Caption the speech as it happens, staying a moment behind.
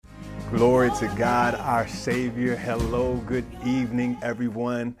Glory to God, our Savior. Hello, good evening,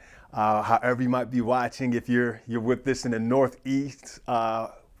 everyone. However you might be watching, if you're with us in the Northeast, I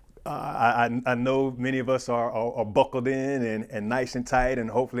know many of us are buckled in and nice and tight, and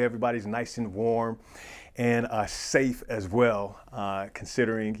hopefully everybody's nice and warm and safe as well,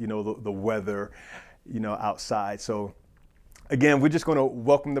 considering the weather outside. So again, we're just going to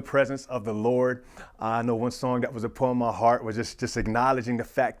welcome the presence of the Lord. I know one song that was upon my heart was just acknowledging the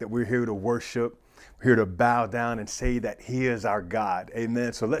fact that we're here to worship, we're here to bow down and say that He is our God.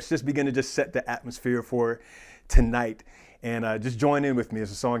 Amen. So let's just begin to just set the atmosphere for tonight and just join in with me.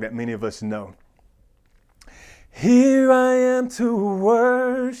 It's a song that many of us know. Here I am to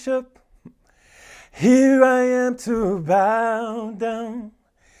worship. Here I am to bow down.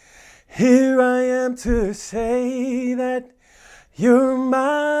 Here I am to say that You're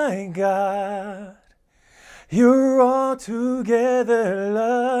my God. You're altogether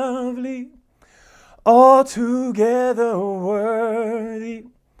lovely, altogether worthy,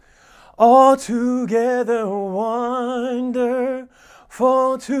 altogether wonderful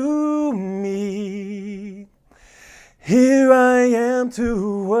to me. Here I am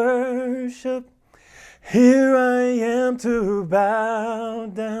to worship. Here I am to bow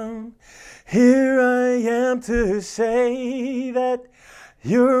down. Here I am to say that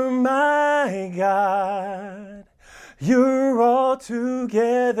You're my God. You're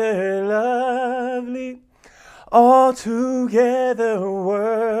altogether lovely, altogether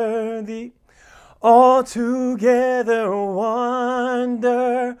worthy, altogether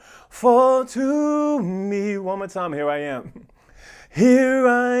wonderful to me. One more time, here I am. Here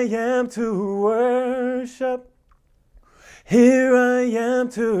I am to worship. Here I am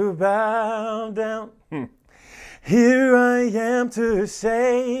to bow down. Here I am to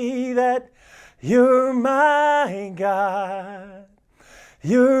say that You're my God.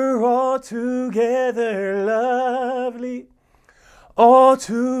 You're altogether lovely,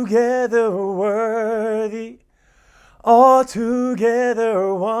 altogether worthy,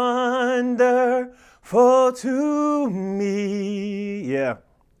 altogether wonderful to me. Yeah.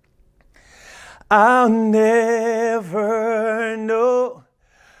 I'll never know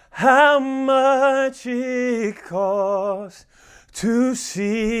how much it costs to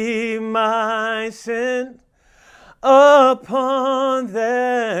see my sin upon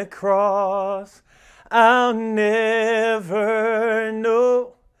that cross. I'll never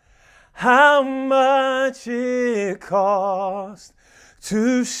know how much it costs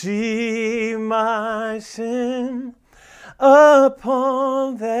to see my sin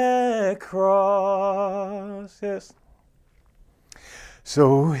upon that cross. Yes.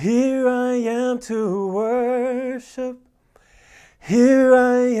 So here I am to worship. Here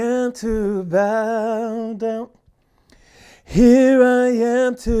I am to bow down. Here I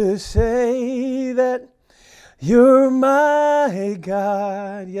am to say that You're my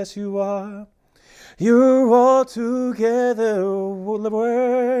God. Yes, You are. You're altogether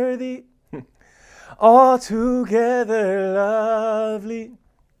worthy, altogether lovely,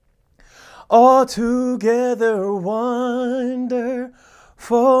 altogether wonderful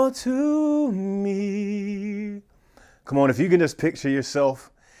to me. Come on, if you can just picture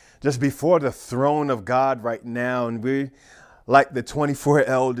yourself just before the throne of God right now, and we're like the 24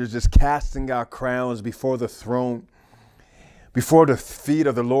 elders just casting our crowns before the throne, before the feet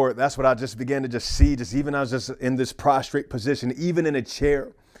of the Lord. That's what I just began to just see, just even I was just in this prostrate position, even in a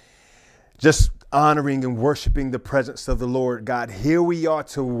chair, just honoring and worshiping the presence of the Lord God. Here we are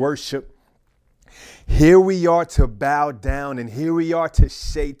to worship. Here we are to bow down, and here we are to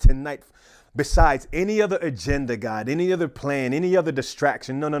say tonight, besides any other agenda, God, any other plan, any other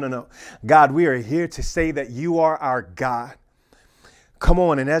distraction. No. God, we are here to say that You are our God. Come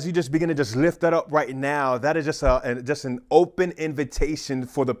on. And as you just begin to just lift that up right now, that is just an open invitation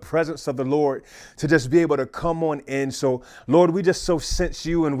for the presence of the Lord to just be able to come on in. So, Lord, we just so sense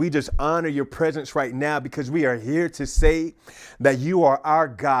You, and we just honor Your presence right now, because we are here to say that You are our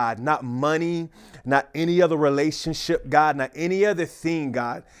God, not money, not any other relationship, God, not any other thing,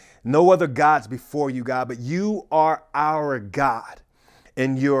 God, no other gods before You, God, but You are our God,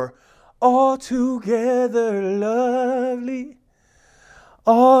 and You're altogether lovely,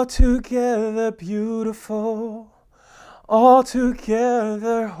 altogether beautiful,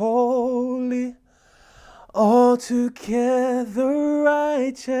 altogether holy, altogether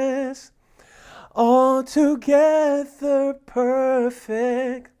righteous, altogether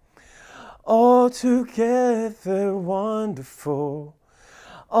perfect, altogether wonderful,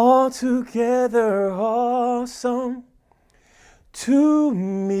 altogether awesome to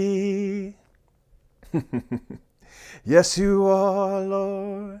me. Yes, You are,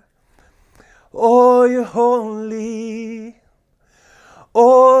 Lord. Oh, you're holy.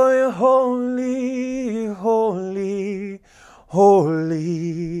 Oh, you're holy, holy,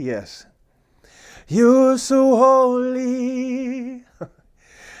 holy. Yes. You're so holy.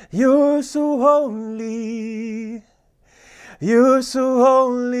 You're so holy. You're so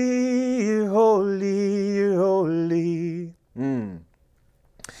holy, holy, holy.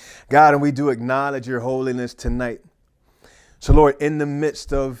 God, and we do acknowledge your holiness tonight. So, Lord, in the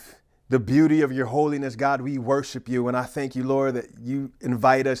midst of the beauty of your holiness, God, we worship you. And I thank you, Lord, that you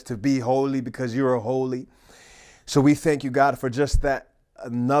invite us to be holy because you are holy. So we thank you, God, for just that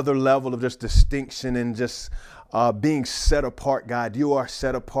another level of just distinction and just being set apart, God. You are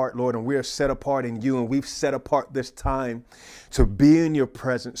set apart, Lord, and we are set apart in you. And we've set apart this time to be in your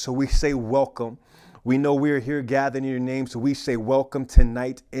presence. So we say welcome. We know we're here gathered in your name. So we say welcome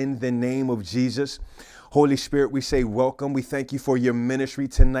tonight in the name of Jesus. Holy Spirit, we say welcome. We thank you for your ministry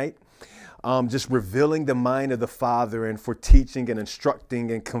tonight. Just revealing the mind of the Father and for teaching and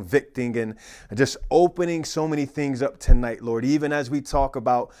instructing and convicting and just opening so many things up tonight, Lord. Even as we talk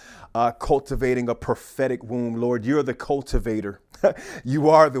about cultivating a prophetic womb, Lord, you're the cultivator. You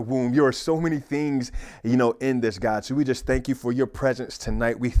are the womb. There are so many things, in this, God. So we just thank you for your presence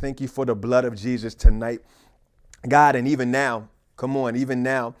tonight. We thank you for the blood of Jesus tonight, God. And even now, come on, even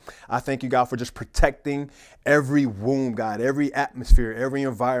now, I thank you, God, for just protecting every womb, God, every atmosphere, every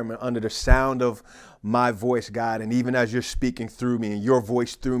environment under the sound of my voice, God. And even as you're speaking through me and your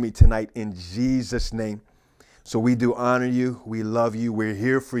voice through me tonight, in Jesus' name. So we do honor you. We love you. We're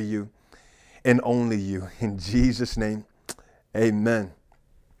here for you and only you. In Jesus' name, amen.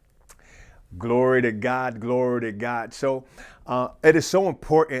 Glory to God. Glory to God. So it is so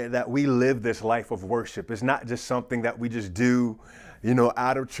important that we live this life of worship. It's not just something that we just do,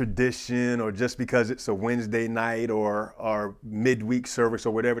 out of tradition or just because it's a Wednesday night or our midweek service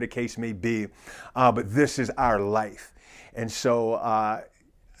or whatever the case may be. But this is our life. And so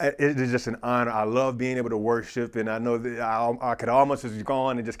it is just an honor. I love being able to worship. And I know that I could almost just go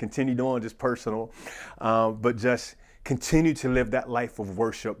on and just continue doing just personal, but just continue to live that life of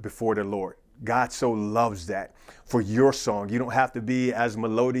worship before the Lord. God so loves that for your song. You don't have to be as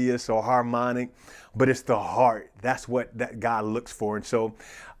melodious or harmonic, but it's the heart. That's what that God looks for. And so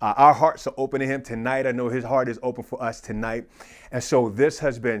our hearts are open to him tonight. I know his heart is open for us tonight. And so this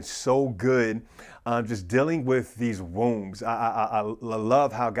has been so good, just dealing with these wombs. I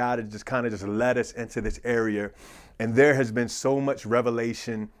love how God has just kind of just led us into this area. And there has been so much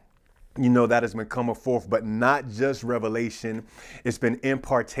revelation that has been coming forth, but not just revelation. It's been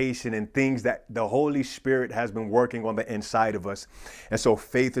impartation and things that the Holy Spirit has been working on the inside of us. And so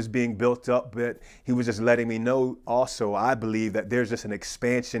faith is being built up, but he was just letting me know also, I believe that there's just an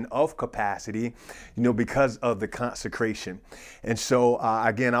expansion of capacity, because of the consecration. And so,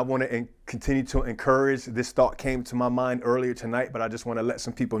 again, I want to continue to encourage. This thought came to my mind earlier tonight, but I just want to let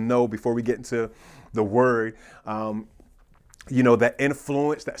some people know before we get into the word, that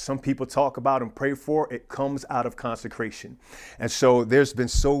influence that some people talk about and pray for, it comes out of consecration. And so there's been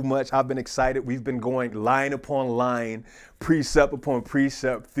so much. I've been excited. We've been going line upon line, precept upon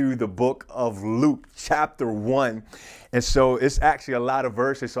precept through the book of Luke, chapter 1. And so it's actually a lot of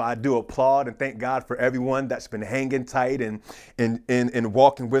verses. So I do applaud and thank God for everyone that's been hanging tight and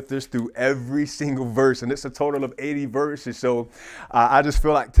walking with us through every single verse. And it's a total of 80 verses. So I just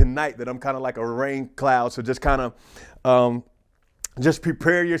feel like tonight that I'm kind of like a rain cloud. So just kind of just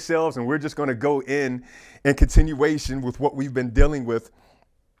prepare yourselves, and we're just going to go in continuation with what we've been dealing with.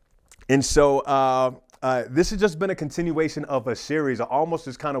 And so this has just been a continuation of a series. I almost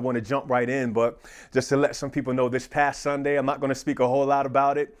just kind of want to jump right in, but just to let some people know, this past Sunday, I'm not going to speak a whole lot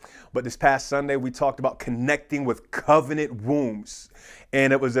about it, but this past Sunday, we talked about connecting with covenant wombs.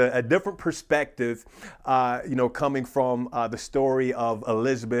 And it was a different perspective, coming from the story of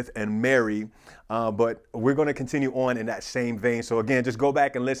Elizabeth and Mary. But we're going to continue on in that same vein. So again, just go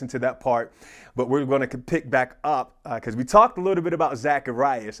back and listen to that part. But we're going to pick back up because we talked a little bit about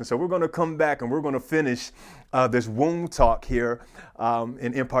Zacharias. And so we're going to come back and we're going to finish this womb talk here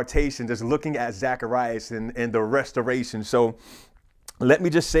in impartation, just looking at Zacharias and the restoration. So let me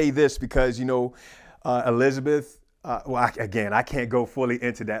just say this because, Elizabeth, I can't go fully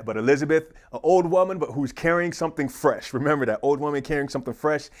into that, but Elizabeth, an old woman, but who's carrying something fresh. Remember that old woman carrying something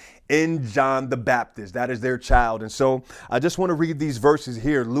fresh in John the Baptist. That is their child. And so I just want to read these verses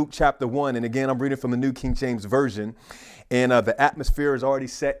here, Luke chapter 1. And again, I'm reading from the New King James Version. And the atmosphere is already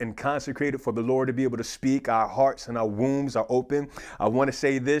set and consecrated for the Lord to be able to speak. Our hearts and our wombs are open. I want to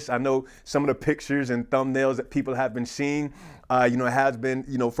say this. I know some of the pictures and thumbnails that people have been seeing, it has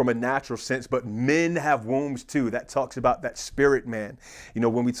been, from a natural sense, but men have wombs too. That talks about that spirit man.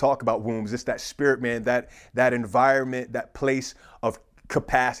 When we talk about wombs, it's that spirit man, that environment, that place of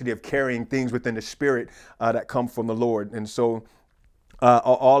capacity of carrying things within the spirit that come from the Lord. And so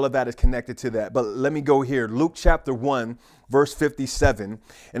all of that is connected to that. But let me go here. Luke chapter 1, verse 57.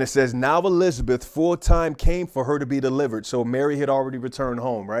 And it says, now Elizabeth full time came for her to be delivered. So Mary had already returned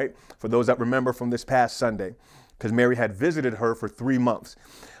home, right? For those that remember from this past Sunday, because Mary had visited her for 3 months.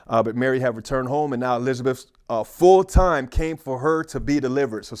 But Mary had returned home, and now Elizabeth full time came for her to be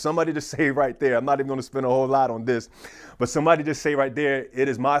delivered. So somebody just say right there, I'm not even going to spend a whole lot on this, but somebody just say right there, it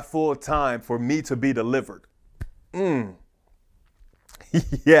is my full time for me to be delivered.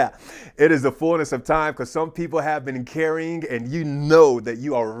 Yeah, it is the fullness of time, because some people have been carrying, and you know that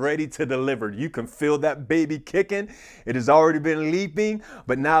you are ready to deliver. You can feel that baby kicking. It has already been leaping,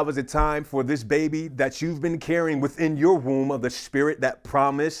 but now is the time for this baby that you've been carrying within your womb of the spirit, that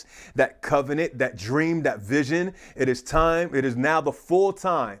promise, that covenant, that dream, that vision. It is time. It is now the full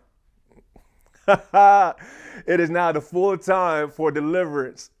time. It is now the full time for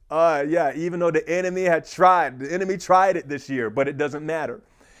deliverance. Even though the enemy tried it this year, but it doesn't matter,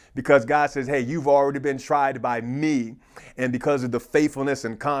 because God says, hey, you've already been tried by me. And because of the faithfulness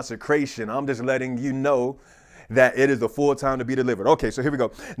and consecration, I'm just letting you know that it is the full time to be delivered. Okay, so here we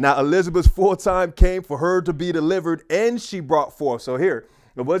go. Now, Elizabeth's full time came for her to be delivered, and she brought forth. So here,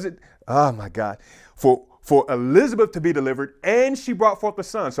 was it? Oh my God. For Elizabeth to be delivered, and she brought forth a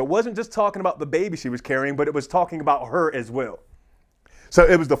son. So it wasn't just talking about the baby she was carrying, but it was talking about her as well. So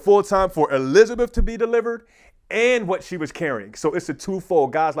it was the full time for Elizabeth to be delivered and what she was carrying. So it's a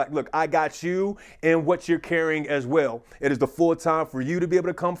twofold. God's like, look, I got you and what you're carrying as well. It is the full time for you to be able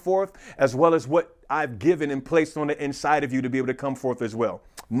to come forth, as well as what I've given and placed on the inside of you to be able to come forth as well.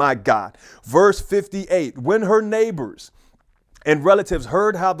 My God. Verse 58, when her neighbors and relatives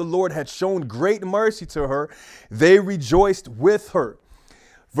heard how the Lord had shown great mercy to her, they rejoiced with her.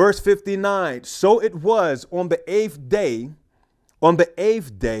 Verse 59, so it was on the eighth day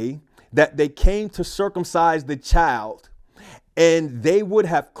that they came to circumcise the child, and they would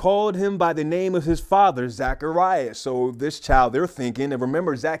have called him by the name of his father, Zacharias. So this child, they're thinking, and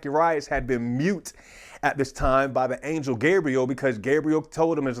remember, Zacharias had been mute at this time by the angel Gabriel, because Gabriel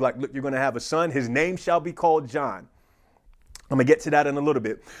told him, it's like, look, you're going to have a son. His name shall be called John. I'm going to get to that in a little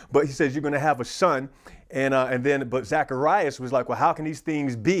bit. But he says, you're going to have a son. But Zacharias was like, well, how can these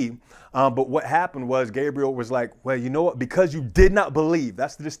things be? But what happened was Gabriel was like, well, you know what? Because you did not believe.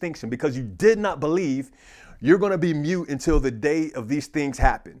 That's the distinction. Because you did not believe, you're going to be mute until the day of these things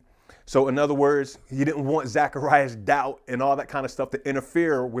happen. So in other words, he didn't want Zacharias' doubt and all that kind of stuff to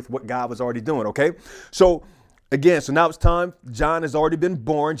interfere with what God was already doing. OK, so again, so now it's time. John has already been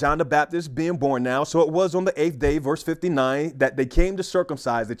born. John the Baptist being born now. So it was on the eighth day, verse 59, that they came to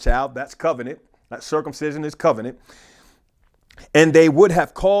circumcise the child. That's covenant. That circumcision is covenant. And they would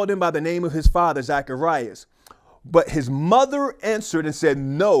have called him by the name of his father, Zacharias. But his mother answered and said,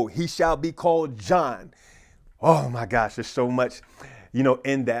 no, he shall be called John. Oh my gosh, there's so much,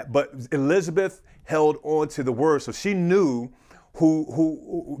 in that. But Elizabeth held on to the word. So she knew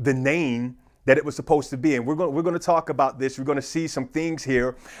who the name that it was supposed to be. And we're going to talk about this. We're going to see some things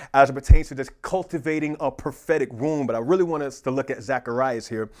here as it pertains to just cultivating a prophetic womb. But I really want us to look at Zacharias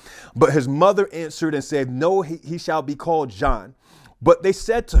here. But his mother answered and said, no, he shall be called John. But they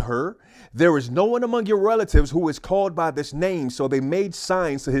said to her, there is no one among your relatives who is called by this name. So they made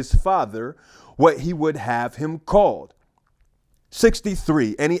signs to his father what he would have him called.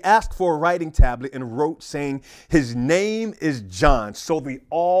 63, and he asked for a writing tablet and wrote, saying, his name is John. So they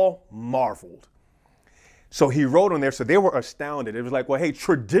all marveled. So he wrote on there. So they were astounded. It was like, well, hey,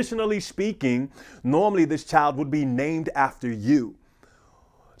 traditionally speaking, normally this child would be named after you.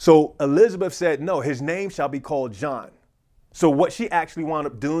 So Elizabeth said, no, his name shall be called John. So what she actually wound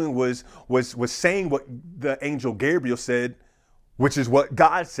up doing was saying what the angel Gabriel said, which is what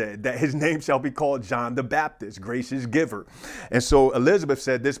God said, that his name shall be called John the Baptist, gracious giver. And so Elizabeth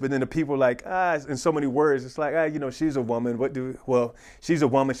said this, but then the people were like, in so many words, it's like, she's a woman. She's a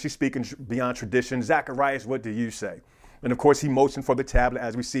woman. She's speaking beyond tradition. Zacharias, what do you say? And of course, he motioned for the tablet,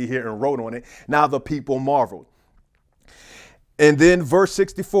 as we see here, and wrote on it. Now the people marveled. And then verse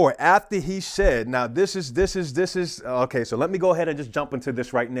 64, after he said, now this is, okay, so let me go ahead and just jump into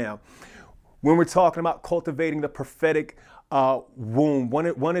this right now. When we're talking about cultivating the prophetic womb, one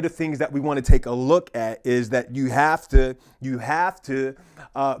of the things that we want to take a look at is that you have to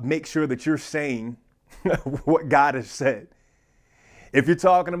make sure that you're saying what God has said. If you're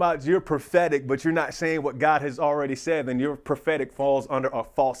talking about you're prophetic, but you're not saying what God has already said, then your prophetic falls under a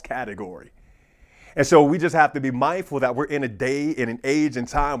false category. And so we just have to be mindful that we're in a day, in an age and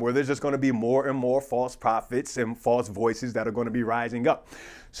time where there's just going to be more and more false prophets and false voices that are going to be rising up.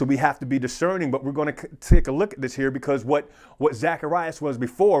 So we have to be discerning, but we're going to take a look at this here because what Zacharias was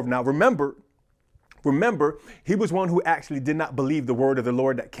before. Now, remember, he was one who actually did not believe the word of the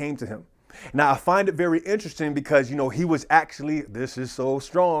Lord that came to him. Now, I find it very interesting because, he was actually, this is so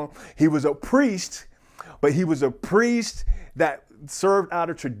strong, he was a priest, but he was a priest that served out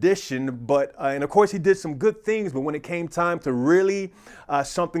of tradition, but and of course he did some good things, but when it came time to really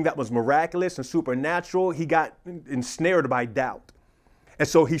something that was miraculous and supernatural, he got ensnared by doubt. And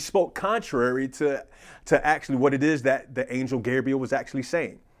so he spoke contrary to actually what it is that the angel Gabriel was actually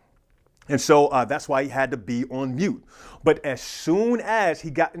saying. And so that's why he had to be on mute. But as soon as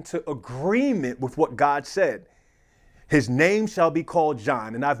he got into agreement with what God said, his name shall be called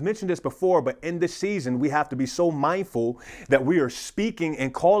John. And I've mentioned this before, but in this season, we have to be so mindful that we are speaking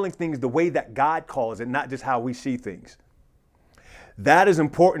and calling things the way that God calls it, not just how we see things. That is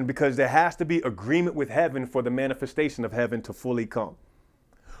important because there has to be agreement with heaven for the manifestation of heaven to fully come.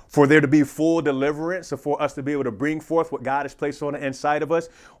 For there to be full deliverance, or for us to be able to bring forth what God has placed on the inside of us,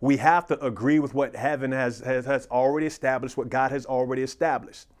 we have to agree with what heaven has already established, what God has already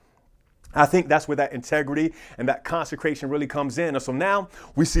established. I think that's where that integrity and that consecration really comes in. And so now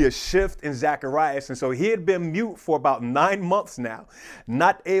we see a shift in Zacharias. And so he had been mute for about 9 months now,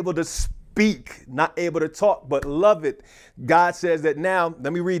 not able to speak, not able to talk, but love it. God says that now,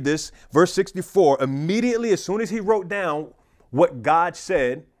 let me read this, verse 64, immediately as soon as he wrote down what God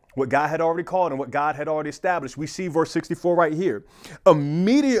said, what God had already called and what God had already established, we see verse 64 right here.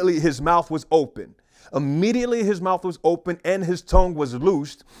 Immediately his mouth was open. Immediately his mouth was open and his tongue was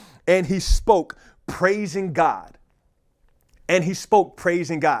loosed. And he spoke praising God. And he spoke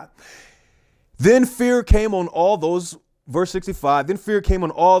praising God. Then fear came on all those, verse 65, then fear came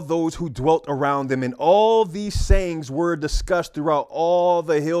on all those who dwelt around them. And all these sayings were discussed throughout all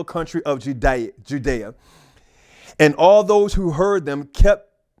the hill country of Judea. And all those who heard them kept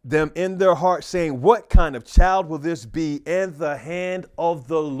them in their hearts, saying, what kind of child will this be? And the hand of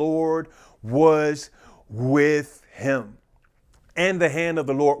the Lord was with him. And the hand of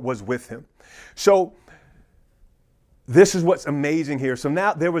the Lord was with him. So this is what's amazing here. So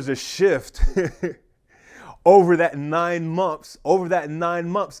now there was a shift over that 9 months. Over that 9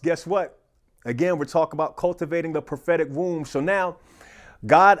 months, guess what? Again, we're talking about cultivating the prophetic womb. So now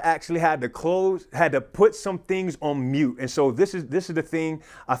God actually had to put some things on mute. And so this is the thing,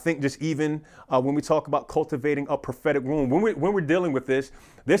 I think, just even when we talk about cultivating a prophetic womb, when we're dealing with this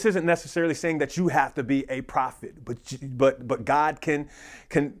isn't necessarily saying that you have to be a prophet, but God can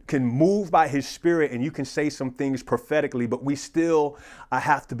move by his spirit and you can say some things prophetically, but we still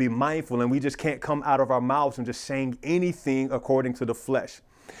have to be mindful, and we just can't come out of our mouths and just saying anything according to the flesh.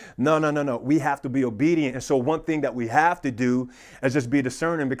 No. We have to be obedient. And so one thing that we have to do is just be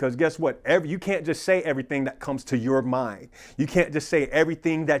discerning, because guess what? You can't just say everything that comes to your mind. You can't just say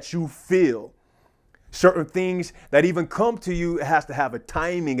everything that you feel. Certain things that even come to you, it has to have a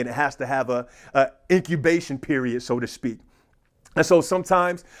timing and it has to have a incubation period, so to speak. And so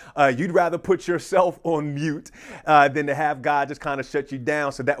sometimes you'd rather put yourself on mute than to have God just kind of shut you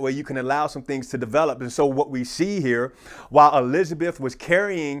down, so that way you can allow some things to develop. And so what we see here, while Elizabeth was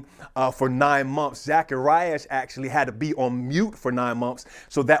carrying for 9 months, Zacharias actually had to be on mute for 9 months.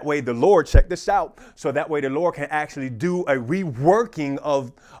 So that way the Lord, check this out, so that way the Lord can actually do a reworking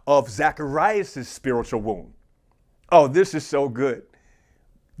of Zacharias' spiritual womb. Oh, this is so good.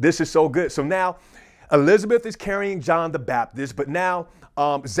 This is so good. So now Elizabeth is carrying John the Baptist, but now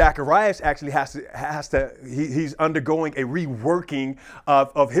Zacharias actually he's undergoing a reworking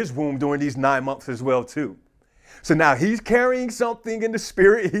of his womb during these 9 months as well too. So now he's carrying something in the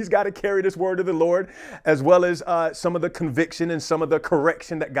spirit. He's got to carry this word of the Lord, as well as some of the conviction and some of the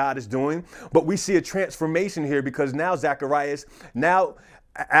correction that God is doing. But we see a transformation here, because now Zacharias,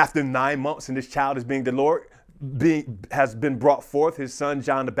 after 9 months and this child is being the Lord, has been brought forth, his son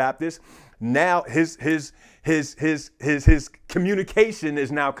John the Baptist. Now his communication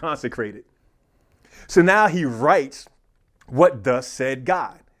is now consecrated. So now he writes, what thus said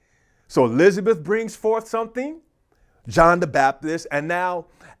God. So Elizabeth brings forth something, John the Baptist, and now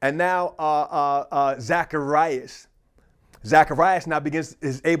Zacharias now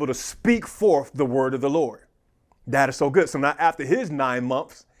is able to speak forth the word of the Lord. That is so good. So now after his 9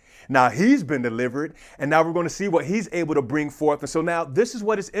 months, Now he's been delivered, and now we're going to see what he's able to bring forth. And so now this is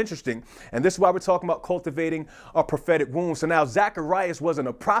what is interesting. And this is why we're talking about cultivating a prophetic womb. So now Zacharias wasn't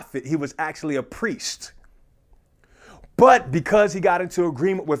a prophet. He was actually a priest. But because he got into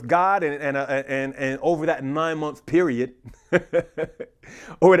agreement with God and over that 9-month period,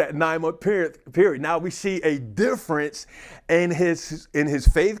 period, now we see a difference in his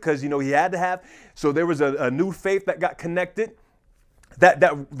faith, because, he had to have. So there was a new faith that got connected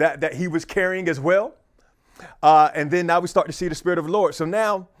that he was carrying as well. And then now we start to see the Spirit of the Lord. So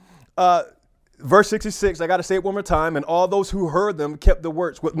now, verse 66, I got to say it one more time. And all those who heard them kept the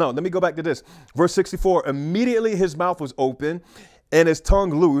words. Well, no, let me go back to this. Verse 64, immediately his mouth was open and his tongue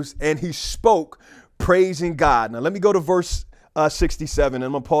loose, and he spoke, praising God. Now, let me go to verse 67, and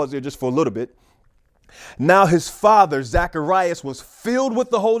I'm going to pause there just for a little bit. Now, his father, Zacharias, was filled with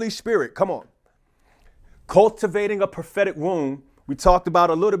the Holy Spirit. Come on. Cultivating a prophetic womb. We talked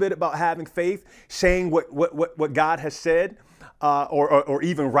about a little bit about having faith, saying what God has said. Or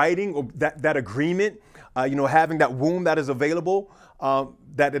even writing, or that agreement, having that womb that is available,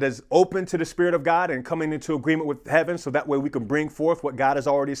 that it is open to the Spirit of God and coming into agreement with heaven. So that way we can bring forth what God has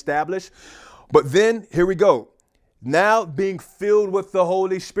already established. But then here we go. Now being filled with the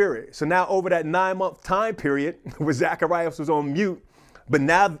Holy Spirit. So now over that 9-month time period where Zacharias was on mute, but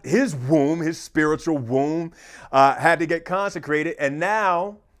now his womb, his spiritual womb, had to get consecrated. And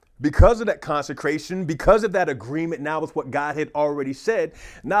now, because of that consecration, because of that agreement now with what God had already said,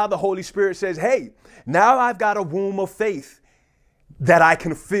 now the Holy Spirit says, hey, now I've got a womb of faith that I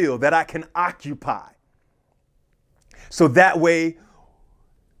can fill, that I can occupy. So that way,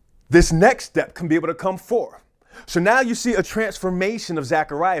 this next step can be able to come forth. So now you see a transformation of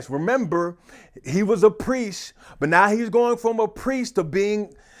Zacharias. Remember, he was a priest, but now he's going from a priest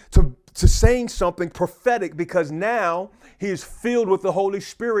to saying something prophetic, because now he is filled with the Holy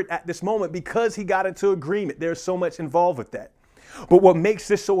Spirit at this moment because he got into agreement. There's so much involved with that. But what makes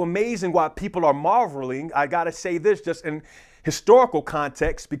this so amazing, why people are marveling, I got to say this just in historical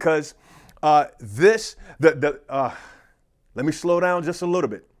context, because let me slow down just a little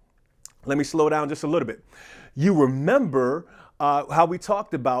bit. You remember how we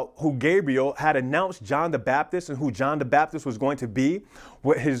talked about who Gabriel had announced John the Baptist, and who John the Baptist was going to be,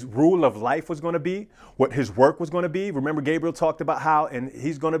 what his rule of life was going to be, what his work was going to be. Remember, Gabriel talked about how, and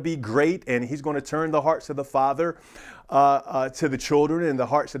he's going to be great, and he's going to turn the hearts of the father to the children, and the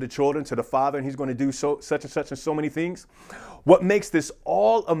hearts of the children to the father, and he's going to do such and so many things. What makes this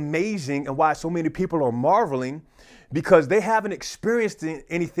all amazing, and why so many people are marveling, because they haven't experienced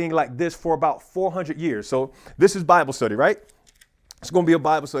anything like this for about 400 years. So this is Bible study, right? It's going to be a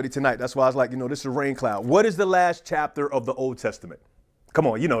Bible study tonight. That's why I was like, this is a rain cloud. What is the last chapter of the Old Testament? Come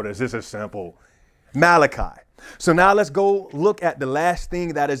on, this. This is simple. Malachi. So now let's go look at the last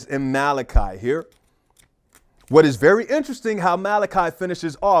thing that is in Malachi here. What is very interesting, how Malachi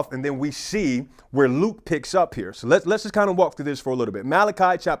finishes off, and then we see where Luke picks up here. So let's just kind of walk through this for a little bit.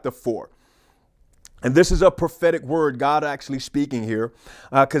 Malachi chapter 4. And this is a prophetic word, God actually speaking here,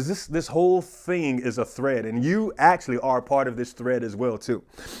 because this whole thing is a thread, and you actually are part of this thread as well, too.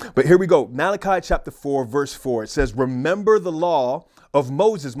 But here we go. Malachi chapter 4, verse 4. It says, remember the law of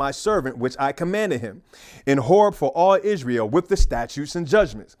Moses, my servant, which I commanded him in Horeb for all Israel with the statutes and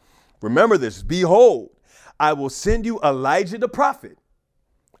judgments. Remember this. Behold, I will send you Elijah the prophet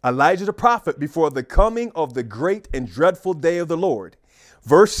before the coming of the great and dreadful day of the Lord.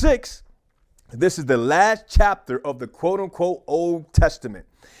 Verse 6. This is the last chapter of the quote unquote Old Testament.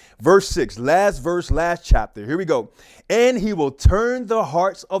 Verse 6, last verse, last chapter. Here we go. And he will turn the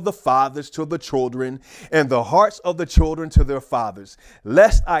hearts of the fathers to the children, and the hearts of the children to their fathers,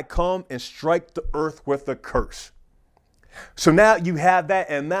 lest I come and strike the earth with a curse. So now you have that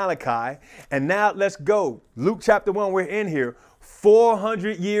in Malachi. And now let's go. Luke chapter 1, we're in here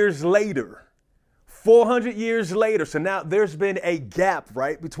 400 years later. 400 years later. So now there's been a gap,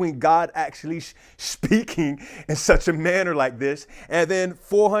 right, between God actually speaking in such a manner like this. And then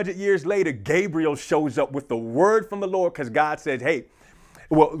 400 years later, Gabriel shows up with the word from the Lord, because God said, hey,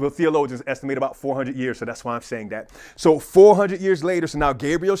 well, the theologians estimate about 400 years. So that's why I'm saying that. So 400 years later. So now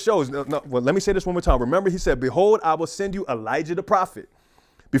Gabriel shows. Well, let me say this one more time. Remember, he said, behold, I will send you Elijah the prophet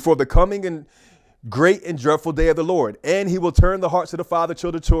before the coming and great and dreadful day of the Lord. And he will turn the hearts of the father to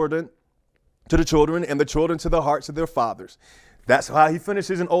the children, and the children to the hearts of their fathers. That's how he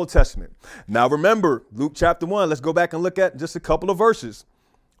finishes in Old Testament. Now remember, Luke chapter 1, let's go back and look at just a couple of verses.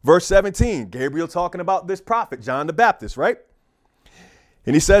 Verse 17, Gabriel talking about this prophet, John the Baptist, right?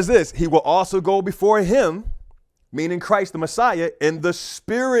 And he says this, he will also go before him, meaning Christ the Messiah, in the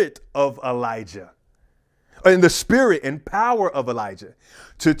spirit of Elijah. in the spirit and power of Elijah,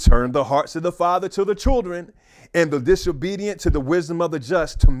 to turn the hearts of the father to the children and the disobedient to the wisdom of the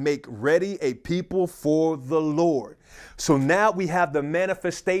just, to make ready a people for the Lord. So now we have the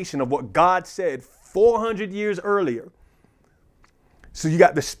manifestation of what God said 400 years earlier. So you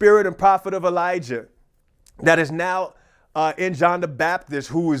got the spirit and prophet of Elijah that is now in John the Baptist,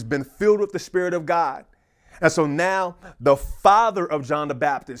 who has been filled with the Spirit of God. And so now the father of John the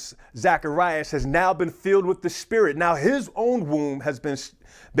Baptist, Zacharias, has now been filled with the Spirit. Now his own womb has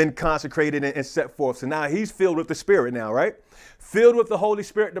been consecrated and set forth. So now he's filled with the Spirit now, right? Filled with the Holy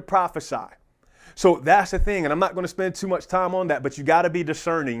Spirit to prophesy. So that's the thing. And I'm not going to spend too much time on that, but you got to be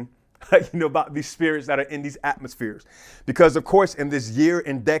discerning about these spirits that are in these atmospheres. Because, of course, in this year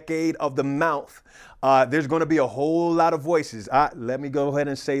and decade of the mouth, there's going to be a whole lot of voices. Let me go ahead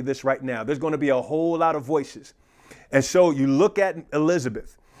and say this right now. There's going to be a whole lot of voices. And so you look at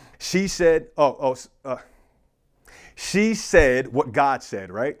Elizabeth. She said, she said what God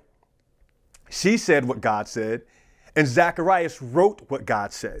said, right? She said what God said. And Zacharias wrote what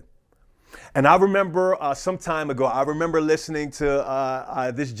God said. And I remember some time ago, I remember listening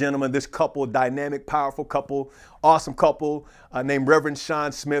to this gentleman, this couple, dynamic, powerful couple, awesome couple named Reverend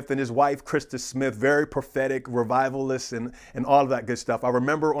Sean Smith and his wife, Krista Smith, very prophetic, revivalists and all of that good stuff. I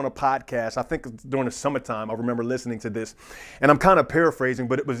remember on a podcast, I think during the summertime, I remember listening to this, and I'm kind of paraphrasing,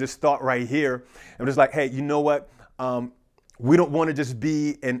 but it was this thought right here. It was like, hey, you know what? We don't want to just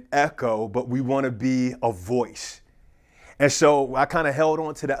be an echo, but we want to be a voice. And so I kind of held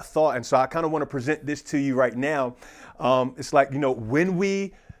on to that thought. And so I kind of want to present this to you right now. It's like, when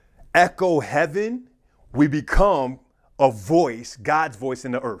we echo heaven, we become a voice, God's voice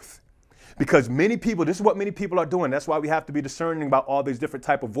in the earth. Because many people, this is what many people are doing. That's why we have to be discerning about all these different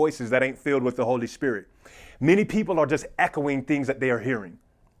type of voices that ain't filled with the Holy Spirit. Many people are just echoing things that they are hearing.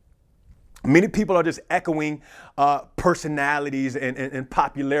 Many people are just echoing personalities and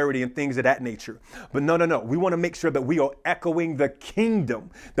popularity and things of that nature. But no. We want to make sure that we are echoing the kingdom,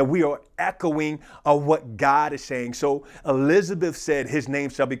 that we are echoing what God is saying. So Elizabeth said his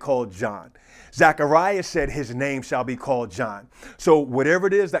name shall be called John. Zacharias said his name shall be called John. So whatever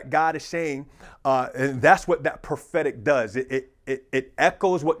it is that God is saying, and that's what that prophetic does. It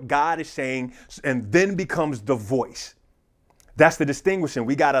echoes what God is saying and then becomes the voice. That's the distinguishing.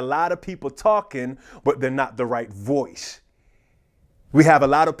 We got a lot of people talking, but they're not the right voice. We have a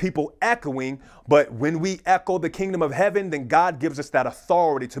lot of people echoing, but when we echo the kingdom of heaven, then God gives us that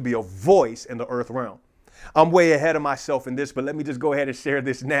authority to be a voice in the earth realm. I'm way ahead of myself in this, but let me just go ahead and share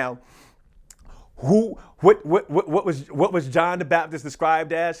this now. What was John the Baptist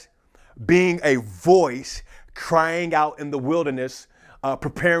described as? Being a voice crying out in the wilderness,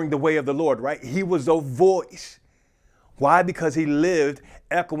 preparing the way of the Lord, right? He was a voice. Why? Because he lived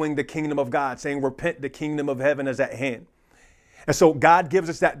echoing the kingdom of God, saying, repent, the kingdom of heaven is at hand. And so God gives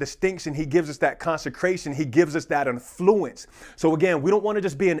us that distinction. He gives us that consecration. He gives us that influence. So again, we don't want to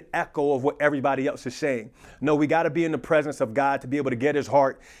just be an echo of what everybody else is saying. No, we got to be in the presence of God to be able to get his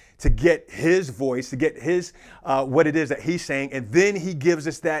heart, to get his voice, to get his, what it is that he's saying. And then he gives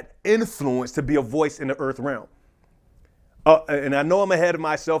us that influence to be a voice in the earth realm. And I know I'm ahead of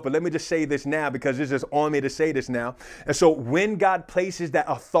myself, but let me just say this now because it's just on me to say this now. And so when God places that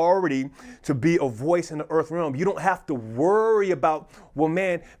authority to be a voice in the earth realm, you don't have to worry about, well,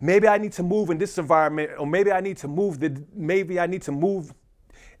 man, maybe I need to move in this environment, or maybe I need to move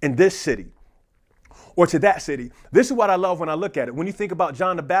in this city or to that city. This is what I love when I look at it. When you think about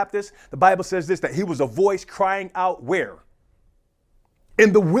John the Baptist, the Bible says this, that he was a voice crying out where?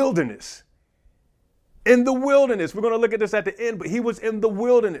 In the wilderness. In the wilderness. We're going to look at this at the end, but he was in the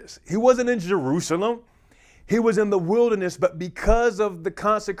wilderness. He wasn't in Jerusalem. He was in the wilderness, but because of the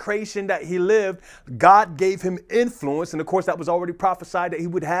consecration that he lived, God gave him influence. And of course, that was already prophesied that he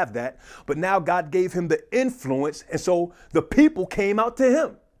would have that. But now God gave him the influence. And so the people came out to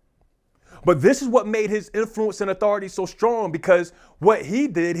him. But this is what made his influence and authority so strong, because what he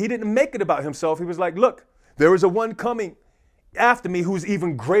did, he didn't make it about himself. He was like, look, there is a one coming after me who's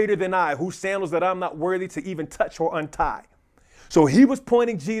even greater than I, whose sandals that I'm not worthy to even touch or untie. So he was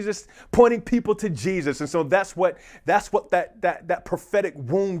pointing people to Jesus. And so that's what that prophetic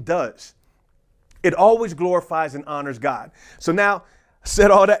womb does. It always glorifies and honors God. So now I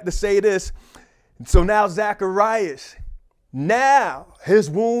said all that to say this. So now Zacharias, now his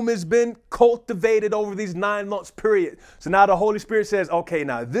womb has been cultivated over these 9 months period. So now the Holy Spirit says, okay,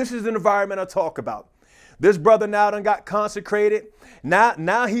 now this is the environment I talk about. This brother now done got consecrated.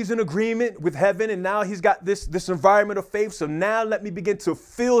 Now he's in agreement with heaven, and now he's got this environment of faith. So now let me begin to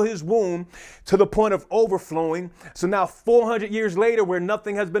fill his womb to the point of overflowing. So now 400 years later, where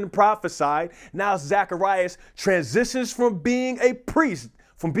nothing has been prophesied, now Zacharias transitions from being a priest,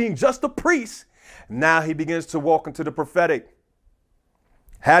 from being just a priest. Now he begins to walk into the prophetic.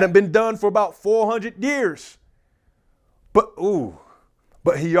 Hadn't been done for about 400 years.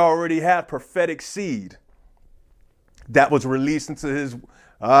 But he already had prophetic seed that was released into his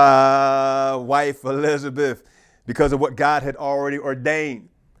wife, Elizabeth, because of what God had already ordained.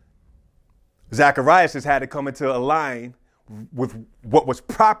 Zacharias has had to come into a line with what was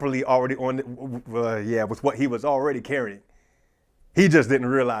properly already with what he was already carrying. He just didn't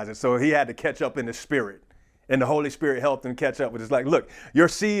realize it. So he had to catch up in the spirit. And the Holy Spirit helped him catch up with it. It's like, look, your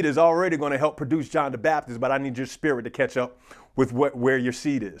seed is already going to help produce John the Baptist, but I need your spirit to catch up with where your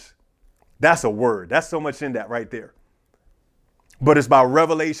seed is. That's a word. That's so much in that right there. But it's by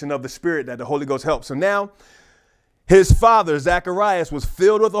revelation of the Spirit that the Holy Ghost helps. So now his father, Zacharias, was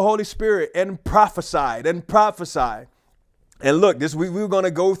filled with the Holy Spirit and prophesied. And look, we're going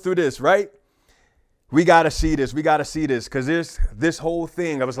to go through this, right? We got to see this. Because there's this whole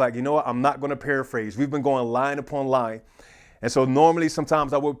thing. I was like, you know what? I'm not going to paraphrase. We've been going line upon line. And so normally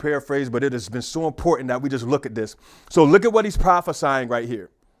sometimes I would paraphrase, but it has been so important that we just look at this. So look at what he's prophesying right here.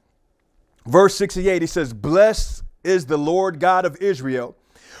 Verse 68, he says, blessed is the Lord God of Israel,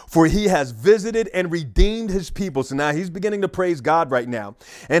 for he has visited and redeemed his people. So now he's beginning to praise God right now,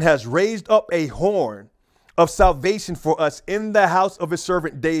 and has raised up a horn of salvation for us in the house of his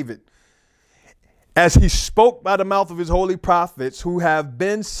servant David, as he spoke by the mouth of his holy prophets who have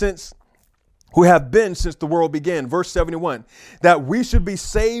been since the world began. Verse 71, that we should be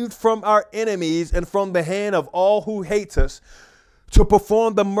saved from our enemies and from the hand of all who hate us, to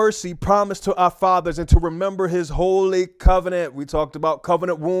perform the mercy promised to our fathers and to remember his holy covenant. We talked about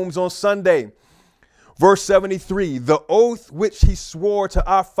covenant wombs on Sunday. Verse 73, the oath which he swore to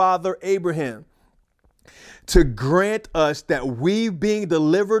our father Abraham, to grant us that we, being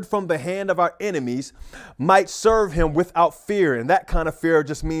delivered from the hand of our enemies, might serve him without fear. And that kind of fear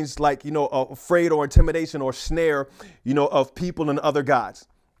just means like, afraid or intimidation or snare, of people and other gods.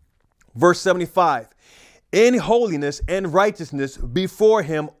 Verse 75, in holiness and righteousness before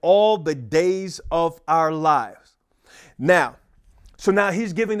him all the days of our lives. Now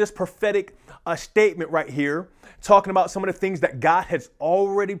he's giving this prophetic statement right here, talking about some of the things that God has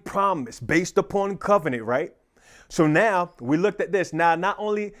already promised based upon covenant, right? So now we looked at this. Now, not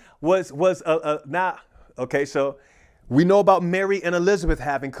only so we know about Mary and Elizabeth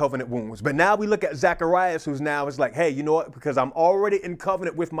having covenant wombs, but now we look at Zacharias, who's now is like, hey, you know what? Because I'm already in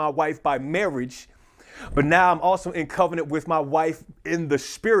covenant with my wife by marriage, but now I'm also in covenant with my wife in the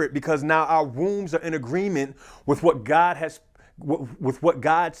spirit, because now our wombs are in agreement with what God has, with what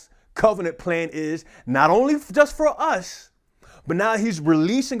God's covenant plan is, not only just for us, but now he's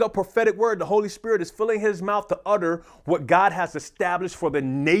releasing a prophetic word. The Holy Spirit is filling his mouth to utter what God has established for the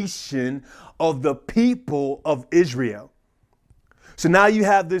nation of the people of Israel. So now you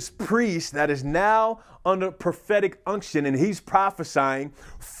have this priest that is now under prophetic unction, and he's prophesying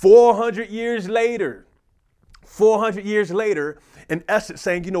 400 years later, in essence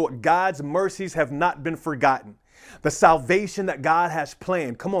saying, you know what, God's mercies have not been forgotten. The salvation that God has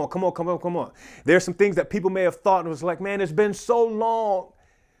planned. Come on. There's some things that people may have thought and was like, man, it's been so long.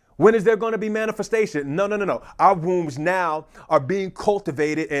 When is there going to be manifestation? No. Our wombs now are being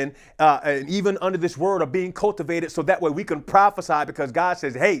cultivated, and even under this word are being cultivated so that way we can prophesy, because God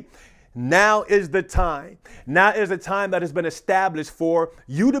says, hey, now is the time. Now is the time that has been established for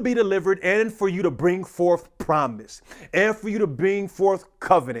you to be delivered, and for you to bring forth promise, and for you to bring forth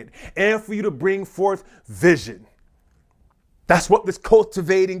covenant, and for you to bring forth vision. That's what this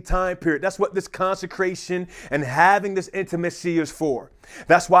cultivating time period, that's what this consecration and having this intimacy is for.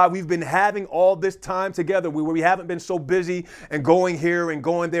 That's why we've been having all this time together where we haven't been so busy and going here and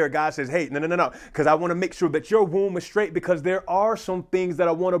going there. God says, hey, no, because I want to make sure that your womb is straight, because there are some things that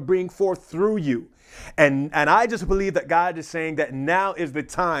I want to bring forth through you. And I just believe that God is saying that now is the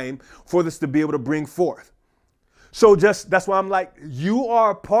time for this to be able to bring forth. So that's why I'm like, you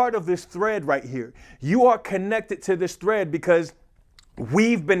are a part of this thread right here. You are connected to this thread because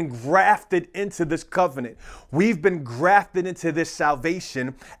we've been grafted into this covenant. We've been grafted into this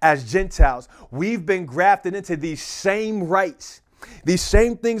salvation as Gentiles. We've been grafted into these same rights, these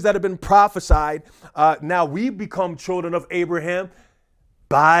same things that have been prophesied. Now we become children of Abraham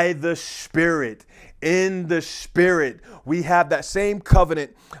by the Spirit. In the Spirit, we have that same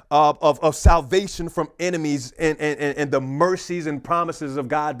covenant of salvation from enemies and the mercies and promises of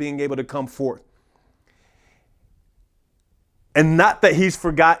God being able to come forth. And not that he's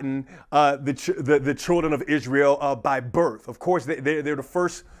forgotten the children of Israel by birth. Of course, they're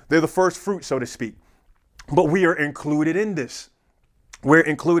the first fruit, so to speak. But we are included in this. We're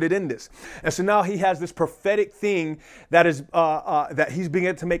included in this. And so now he has this prophetic thing that is that he's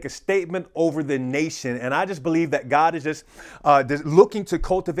beginning to make a statement over the nation. And I just believe that God is just looking to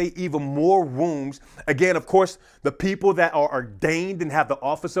cultivate even more wombs. Again, of course, the people that are ordained and have the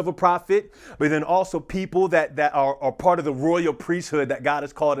office of a prophet, but then also people that are part of the royal priesthood that God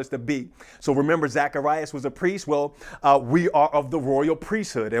has called us to be. So remember, Zacharias was a priest. Well, we are of the royal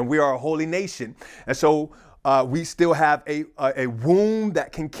priesthood and we are a holy nation. And so we still have a womb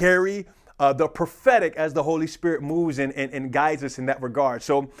that can carry the prophetic as the Holy Spirit moves and guides us in that regard.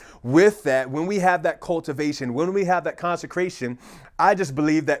 So with that, when we have that cultivation, when we have that consecration, I just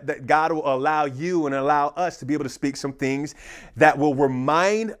believe that God will allow you and allow us to be able to speak some things that will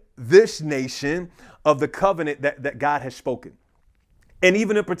remind this nation of the covenant that God has spoken. And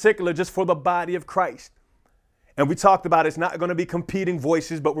even in particular, just for the body of Christ. And we talked about it's not going to be competing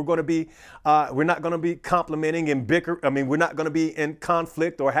voices, but we're not going to be complimenting and bicker. I mean, we're not going to be in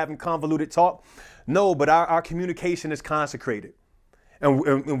conflict or having convoluted talk. No, but our communication is consecrated. And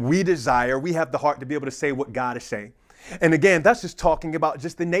we have the heart to be able to say what God is saying. And again, that's just talking about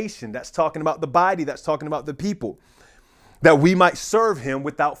just the nation. That's talking about the body. That's talking about the people. That we might serve him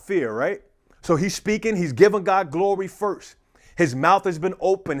without fear, right? So he's speaking. He's giving God glory first. His mouth has been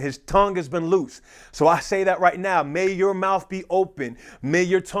open. His tongue has been loose. So I say that right now. May your mouth be open. May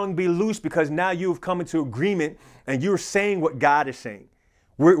your tongue be loose, because now you've come into agreement and you're saying what God is saying.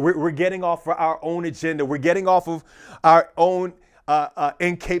 We're getting off of our own agenda. We're getting off of our own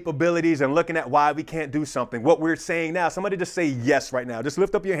incapabilities and looking at why we can't do something. What we're saying now, somebody just say yes right now. Just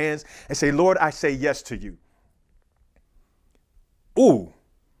lift up your hands and say, Lord, I say yes to you. Ooh.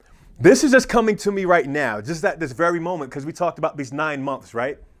 This is just coming to me right now, just at this very moment, because we talked about these 9 months,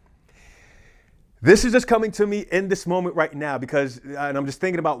 right? This is just coming to me in this moment right now, because and I'm just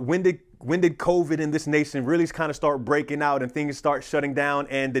thinking about when did COVID in this nation really kind of start breaking out and things start shutting down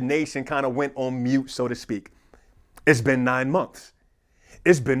and the nation kind of went on mute, so to speak. It's been 9 months.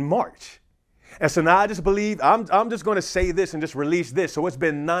 It's been March. And so now I just believe I'm just going to say this and just release this. So it's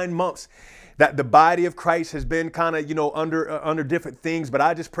been 9 months that the body of Christ has been kind of, under different things. But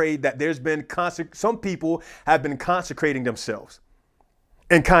I just prayed that there's been some people have been consecrating themselves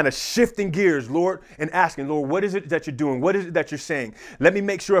and kind of shifting gears, Lord, and asking, Lord, what is it that you're doing? What is it that you're saying? Let me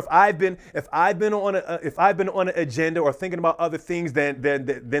make sure if I've been on an agenda or thinking about other things, then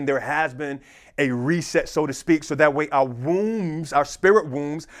there has been a reset, so to speak. So that way our wombs, our spirit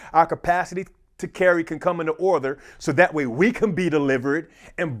wombs, our capacity to carry can come into order, so that way we can be delivered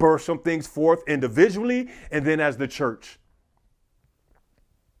and birth some things forth individually and then as the church.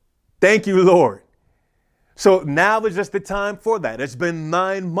 Thank you, Lord. So now is just the time for that. It's been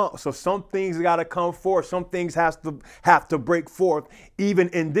 9 months. So some things got to come forth. Some things have to break forth even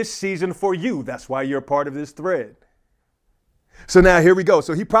in this season for you. That's why you're a part of this thread. So now here we go.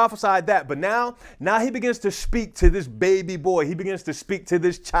 So he prophesied that, but now he begins to speak to this baby boy. He begins to speak to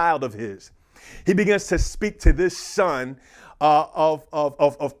this child of his. He begins to speak to this son of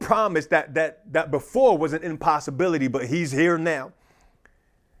promise that before was an impossibility, but he's here now.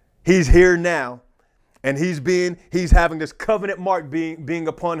 He's here now. And he's having this covenant mark being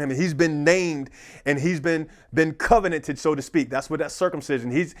upon him. And he's been named and he's been covenanted, so to speak. That's what that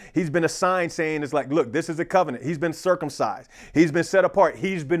circumcision. He's been assigned, saying it's like, look, this is a covenant. He's been circumcised. He's been set apart.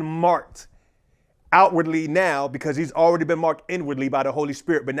 He's been marked outwardly now, because he's already been marked inwardly by the Holy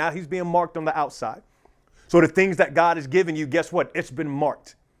Spirit. But now he's being marked on the outside. So the things that God has given you, guess what? It's been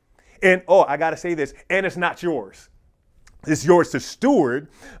marked. And I got to say this, and it's not yours. It's yours to steward,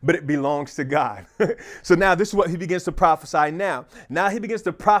 but it belongs to God. So now this is what he begins to prophesy now. Now he begins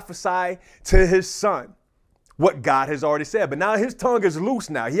to prophesy to his son what God has already said. But now his tongue is loose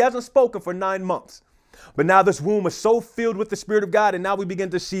now. He hasn't spoken for 9 months. But now this womb is so filled with the Spirit of God. And now we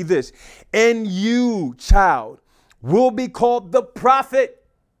begin to see this. And you, child, will be called the prophet.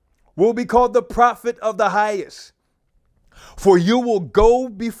 Will be called the prophet of the highest. For you will go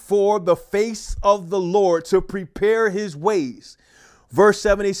before the face of the Lord to prepare his ways. Verse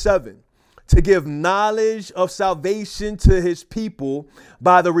 77, to give knowledge of salvation to his people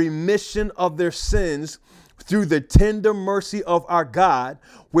by the remission of their sins through the tender mercy of our God,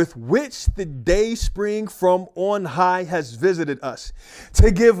 with which the day spring from on high has visited us,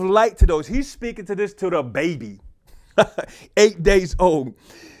 to give light to those. He's speaking to the baby, 8 days old.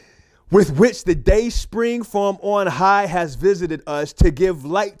 With which the day spring from on high has visited us, to give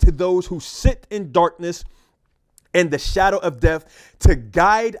light to those who sit in darkness and the shadow of death, to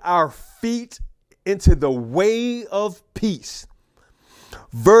guide our feet into the way of peace.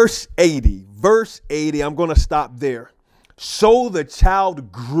 Verse 80, I'm going to stop there. So the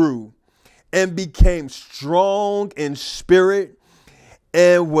child grew and became strong in spirit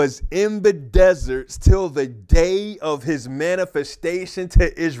and was in the deserts till the day of his manifestation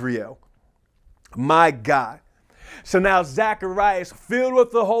to Israel. My God. So now Zacharias, filled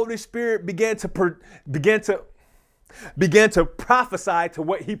with the Holy Spirit, began to prophesy to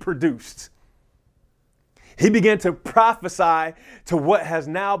what he produced. He began to prophesy to what has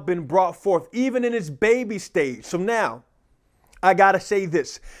now been brought forth, even in its baby stage. So now, I got to say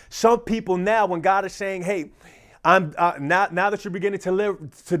this. Some people now, when God is saying, hey, I'm now that you're beginning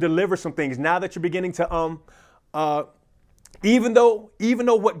to deliver some things, now that you're beginning to, even though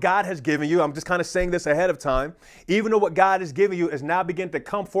what God has given you, I'm just kind of saying this ahead of time, even though what God has given you is now beginning to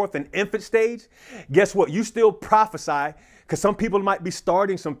come forth in infant stage, guess what? You still prophesy, because some people might be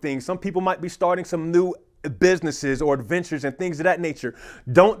starting some things. Some people might be starting some new businesses or adventures and things of that nature.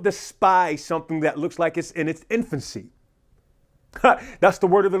 Don't despise something that looks like it's in its infancy. That's the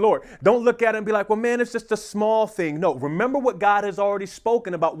word of the Lord. Don't look at it and be like, well, man, it's just a small thing. No, remember what God has already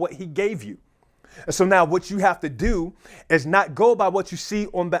spoken about what he gave you. And so now what you have to do is not go by what you see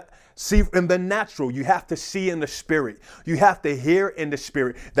in the natural. You have to see in the spirit. You have to hear in the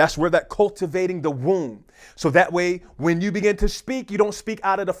spirit. That's where that cultivating the womb. So that way, when you begin to speak, you don't speak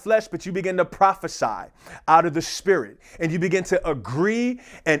out of the flesh, but you begin to prophesy out of the spirit. And you begin to agree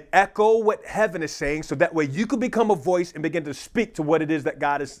and echo what heaven is saying. So that way you could become a voice and begin to speak to what it is that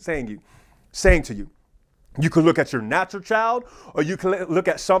God is saying to you. You could look at your natural child, or you can look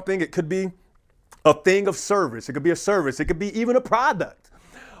at something. It could be a thing of service. It could be a service. It could be even a product.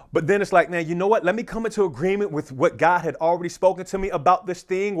 But then it's like, man, you know what? Let me come into agreement with what God had already spoken to me about this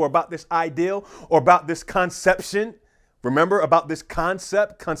thing, or about this ideal, or about this conception. Remember about this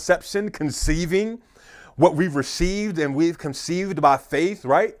conception, conceiving what we've received and we've conceived by faith,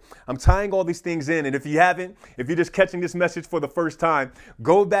 right? I'm tying all these things in. And if you're just catching this message for the first time,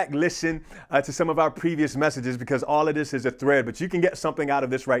 go back, listen to some of our previous messages, because all of this is a thread, but you can get something out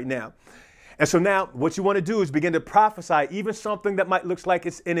of this right now. And so now what you want to do is begin to prophesy even something that might look like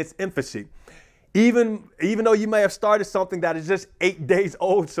it's in its infancy. Even though you may have started something that is just 8 days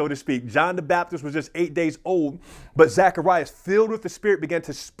old, so to speak. John the Baptist was just 8 days old, but Zacharias, filled with the Spirit, began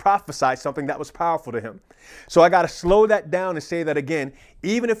to prophesy something that was powerful to him. So I got to slow that down and say that again.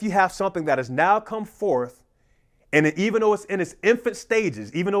 Even if you have something that has now come forth, and even though it's in its infant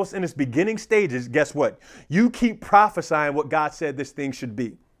stages, even though it's in its beginning stages, guess what? You keep prophesying what God said this thing should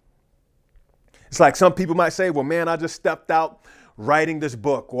be. It's like some people might say, well, man, I just stepped out writing this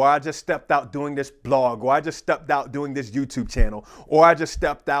book, or I just stepped out doing this blog, or I just stepped out doing this YouTube channel, or I just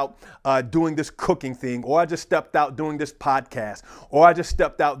stepped out doing this cooking thing, or I just stepped out doing this podcast, or I just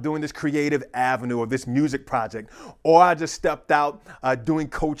stepped out doing this creative avenue or this music project, or I just stepped out doing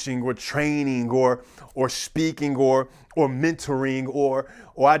coaching or training or speaking or mentoring, or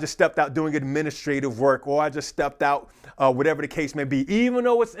I just stepped out doing administrative work, or I just stepped out whatever the case may be. Even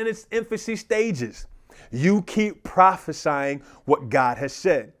though it's in its infancy stages, you keep prophesying what God has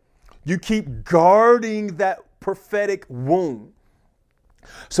said. You keep guarding that prophetic womb.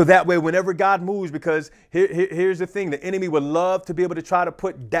 So that way, whenever God moves, because here's the thing, the enemy would love to be able to try to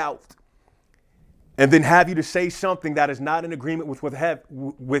put doubt and then have you to say something that is not in agreement with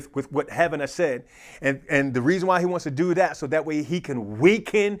what heaven has said. And the reason why he wants to do that, so that way he can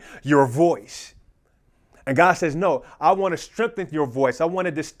weaken your voice. And God says, no, I want to strengthen your voice. I want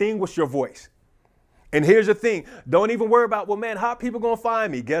to distinguish your voice. And here's the thing. Don't even worry about, well, man, how are people going to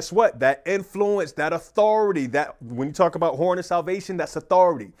find me? Guess what? That influence, that authority, that when you talk about horn of salvation, that's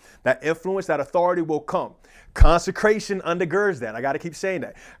authority. That influence, that authority will come. Consecration undergirds that. I got to keep saying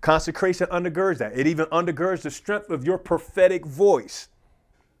that. Consecration undergirds that. It even undergirds the strength of your prophetic voice.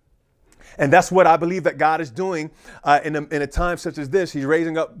 And that's what I believe that God is doing in a time such as this. He's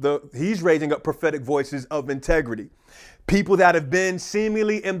raising up prophetic voices of integrity. People that have been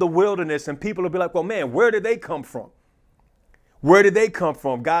seemingly in the wilderness, and people will be like, well, man, where did they come from? Where did they come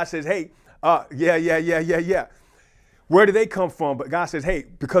from? God says, hey, yeah. Where did they come from? But God says, hey,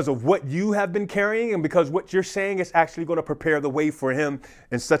 because of what you have been carrying and because what you're saying is actually going to prepare the way for him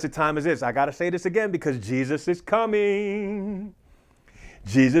in such a time as this. I got to say this again, because Jesus is coming.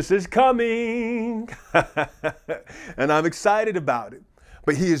 Jesus is coming. And I'm excited about it.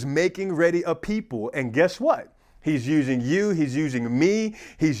 But he is making ready a people. And guess what? He's using you. He's using me.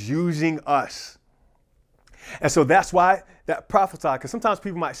 He's using us. And so that's why that prophesy, because sometimes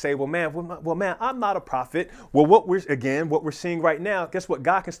people might say, well, man, I'm not a prophet. Well, what we're seeing right now, guess what?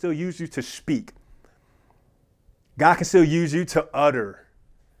 God can still use you to speak. God can still use you to utter.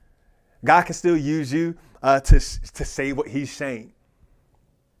 God can still use you to say what he's saying.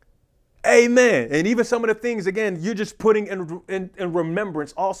 Amen. And even some of the things, again, you're just putting in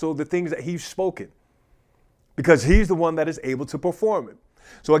remembrance also the things that he's spoken, because he's the one that is able to perform it.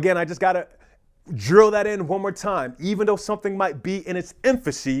 So again, I just got to drill that in one more time. Even though something might be in its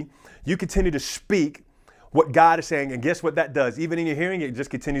infancy, you continue to speak what God is saying. And guess what that does? Even in your hearing, it just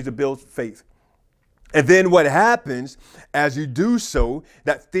continues to build faith. And then what happens as you do so,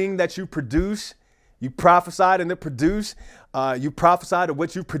 that thing that you produce, you prophesied and it produce, you prophesied of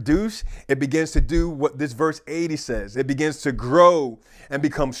what you produce, it begins to do what this verse 80 says. It begins to grow and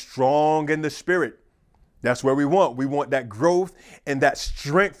become strong in the spirit. That's where we want. We want that growth and that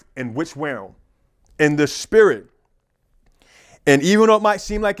strength in which realm? In the spirit. And even though it might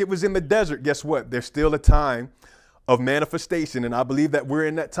seem like it was in the desert, guess what? There's still a time of manifestation. And I believe that we're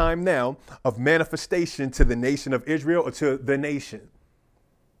in that time now of manifestation to the nation of Israel, or to the nation.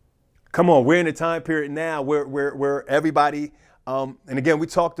 Come on, we're in a time period now where everybody, and again, we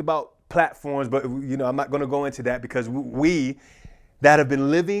talked about platforms, but I'm not going to go into that, because we that have been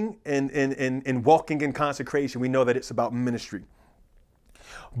living and walking in consecration, we know that it's about ministry.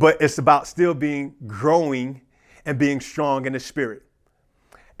 But it's about still growing and being strong in the spirit.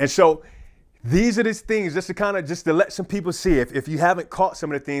 And so these are these things just to let some people see, if you haven't caught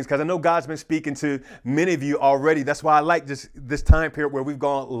some of the things, because I know God's been speaking to many of you already. That's why I like this time period where we've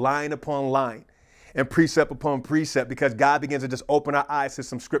gone line upon line and precept upon precept, because God begins to just open our eyes to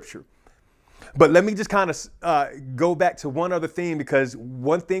some scripture. But let me just kind of go back to one other thing, because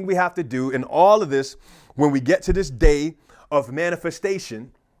one thing we have to do in all of this, when we get to this day of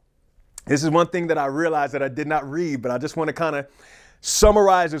manifestation, this is one thing that I realized that I did not read, but I just want to kind of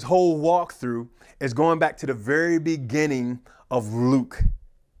summarize this whole walkthrough, is going back to the very beginning of Luke.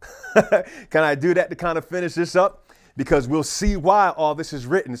 Can I do that to kind of finish this up? Because we'll see why all this is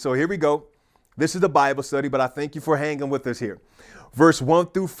written. So here we go. This is the Bible study, but I thank you for hanging with us here. Verse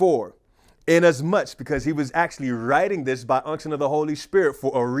 1-4. Inasmuch, because he was actually writing this by unction of the Holy Spirit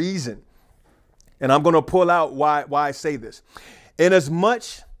for a reason. And I'm going to pull out why I say this. Inasmuch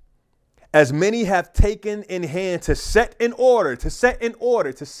as many have taken in hand to set in order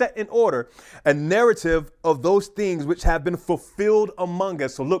a narrative of those things which have been fulfilled among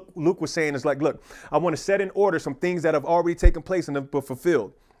us. So Luke was saying, it's like, look, I want to set in order some things that have already taken place and have been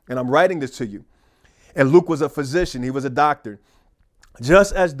fulfilled. And I'm writing this to you. And Luke was a physician. He was a doctor.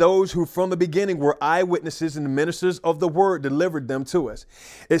 Just as those who from the beginning were eyewitnesses and the ministers of the word delivered them to us.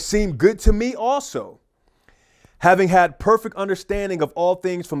 It seemed good to me also, having had perfect understanding of all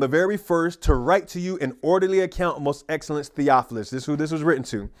things from the very first, to write to you an orderly account, most excellent Theophilus. This is who this was written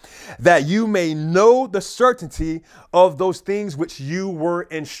to, that you may know the certainty of those things which you were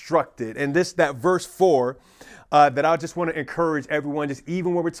instructed. And that verse 4, that I just want to encourage everyone, just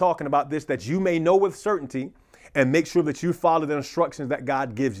even when we're talking about this, that you may know with certainty, and make sure that you follow the instructions that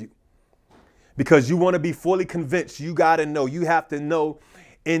God gives you. Because you want to be fully convinced. You got to know. You have to know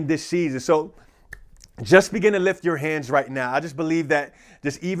in this season. So just begin to lift your hands right now. I just believe that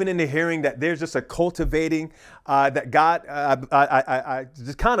just even in the hearing, that there's just a cultivating that God, I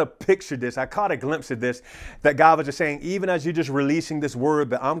just kind of pictured this. I caught a glimpse of this, that God was just saying, even as you're just releasing this word,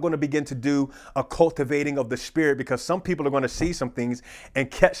 that I'm going to begin to do a cultivating of the spirit, because some people are going to see some things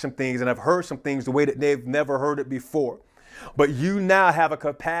and catch some things and have heard some things the way that they've never heard it before. But you now have a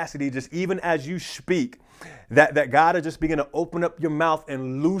capacity, just even as you speak, that God is just begin to open up your mouth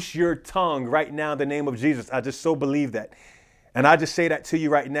and loose your tongue right now in the name of Jesus. I just so believe that. And I just say that to you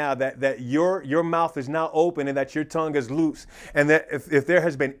right now, that your mouth is now open and that your tongue is loose. And that if there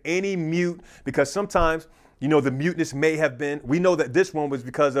has been any mute, because sometimes, the muteness may have been, we know that this one was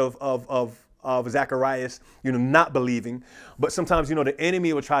because of Zacharias, not believing. But sometimes, the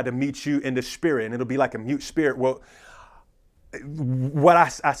enemy will try to mute you in the spirit, and it'll be like a mute spirit. Well, what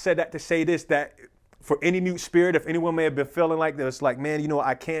I said that to say this, that for any mute spirit, if anyone may have been feeling like this, like, man,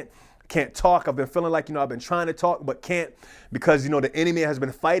 I can't talk. I've been feeling like, I've been trying to talk, but can't, because, the enemy has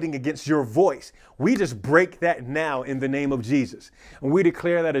been fighting against your voice. We just break that now in the name of Jesus. And we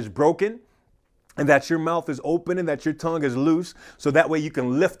declare that it's broken, and that your mouth is open and that your tongue is loose. So that way you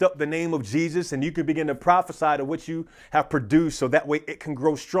can lift up the name of Jesus and you can begin to prophesy to what you have produced. So that way it can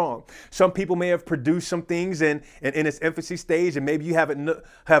grow strong. Some people may have produced some things in its infancy stage, and maybe you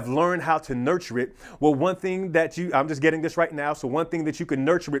have learned how to nurture it. Well, one thing that I'm just getting this right now. So one thing that you can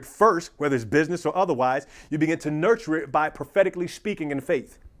nurture it first, whether it's business or otherwise, you begin to nurture it by prophetically speaking in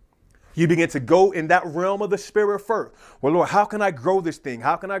faith. You begin to go in that realm of the spirit first. Well, Lord, how can I grow this thing?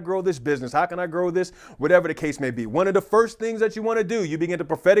 How can I grow this business? How can I grow this? Whatever the case may be. One of the first things that you want to do, you begin to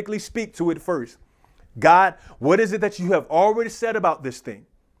prophetically speak to it first. God, what is it that you have already said about this thing?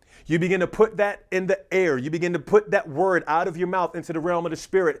 You begin to put that in the air. You begin to put that word out of your mouth into the realm of the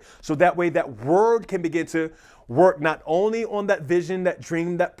spirit. So that way that word can begin to work not only on that vision, that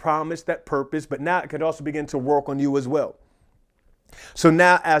dream, that promise, that purpose, but now it can also begin to work on you as well. So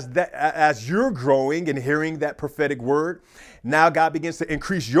now as you're growing and hearing that prophetic word, now God begins to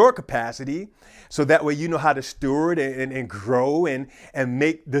increase your capacity so that way you know how to steward and grow and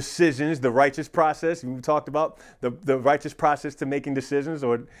make decisions, the righteous process. We talked about the righteous process to making decisions,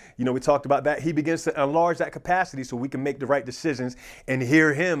 or, we talked about that. He begins to enlarge that capacity so we can make the right decisions and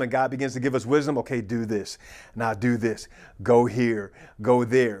hear him, and God begins to give us wisdom. Okay, do this. Now do this. Go here. Go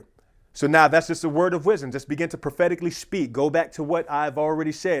there. So now that's just a word of wisdom. Just begin to prophetically speak. Go back to what I've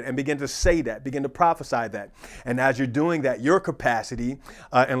already said and begin to say that, begin to prophesy that. And as you're doing that, your capacity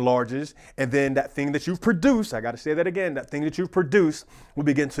enlarges. And then that thing that you've produced, I got to say that again, that thing that you've produced will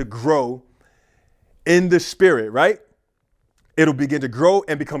begin to grow in the spirit, right? It'll begin to grow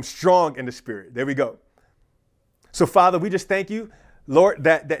and become strong in the spirit. There we go. So Father, we just thank you, Lord,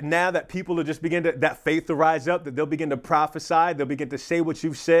 that now that people will just begin to, that faith to rise up, that they'll begin to prophesy, they'll begin to say what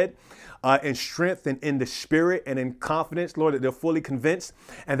you've said in strength and in the spirit and in confidence, Lord, that they're fully convinced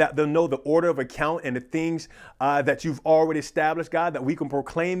and that they'll know the order of account and the things that you've already established, God, that we can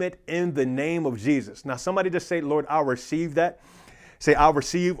proclaim it in the name of Jesus. Now, somebody just say, Lord, I'll receive that. Say, I'll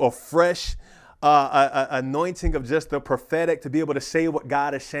receive a fresh anointing of just the prophetic to be able to say what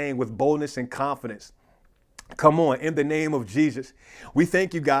God is saying with boldness and confidence. Come on, in the name of Jesus. We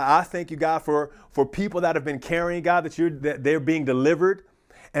thank you, God. I thank you, God, for people that have been carrying, God, that they're being delivered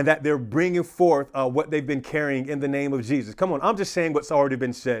and that they're bringing forth what they've been carrying in the name of Jesus. Come on, I'm just saying what's already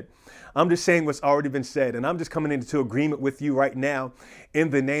been said. I'm just saying what's already been said. And I'm just coming into agreement with you right now in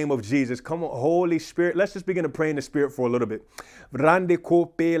the name of Jesus. Come on, Holy Spirit. Let's just begin to pray in the Spirit for a little bit.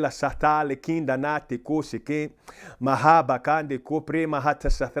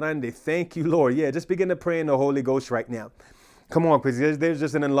 Thank you, Lord. Yeah, just begin to pray in the Holy Ghost right now. Come on, because there's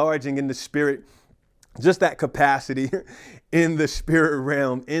just an enlarging in the Spirit. Just that capacity in the spirit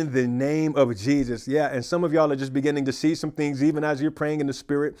realm in the name of Jesus. Yeah. And some of y'all are just beginning to see some things even as you're praying in the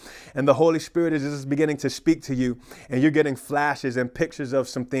spirit, and the Holy Spirit is just beginning to speak to you, and you're getting flashes and pictures of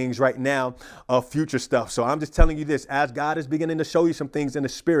some things right now of future stuff. So I'm just telling you this, as God is beginning to show you some things in the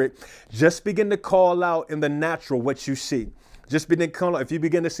spirit, just begin to call out in the natural what you see. Just begin to call out. If you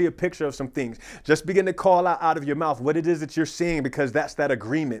begin to see a picture of some things, just begin to call out of your mouth what it is that you're seeing, because that's that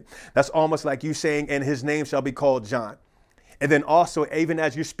agreement. That's almost like you saying, and his name shall be called John. And then also, even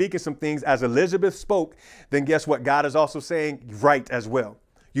as you're speaking some things, as Elizabeth spoke, then guess what? God is also saying, write as well.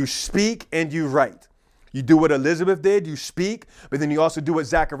 You speak and you write. You do what Elizabeth did, you speak, but then you also do what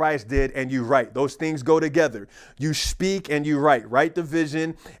Zacharias did and you write. Those things go together. You speak and you write. Write the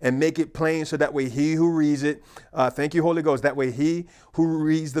vision and make it plain so that way he who reads it, thank you, Holy Ghost, that way he who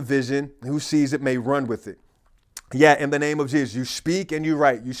reads the vision, who sees it, may run with it. Yeah, in the name of Jesus, you speak and you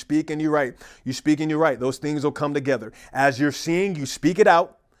write. You speak and you write. You speak and you write. Those things will come together. As you're seeing, you speak it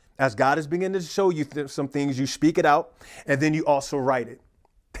out. As God is beginning to show you some things, you speak it out, and then you also write it.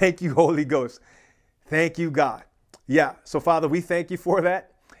 Thank you, Holy Ghost. Thank you, God. Yeah. So, Father, we thank you for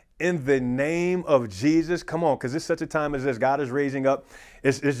that in the name of Jesus. Come on, because it's such a time as this. God is raising up.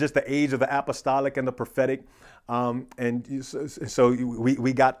 It's just the age of the apostolic and the prophetic. So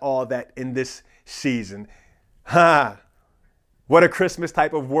we got all that in this season. What a Christmas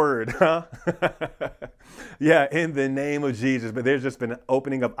type of word, huh? Yeah, in the name of Jesus. But there's just been an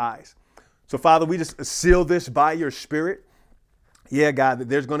opening of eyes. So, Father, we just seal this by your Spirit. Yeah, God, that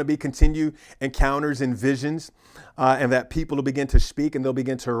there's going to be continued encounters and visions, and that people will begin to speak and they'll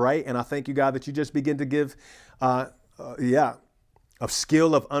begin to write. And I thank you, God, that you just begin to give, a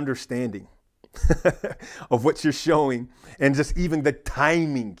skill of understanding of what you're showing, and just even the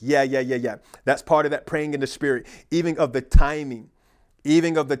timing. Yeah. That's part of that praying in the Spirit, even of the timing.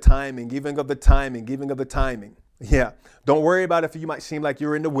 Yeah. Don't worry about if you might seem like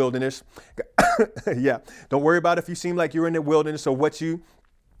you're in the wilderness. Yeah. Don't worry about if you seem like you're in the wilderness, or what you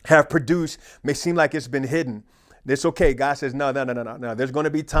have produced may seem like it's been hidden. It's okay. God says, no. There's going to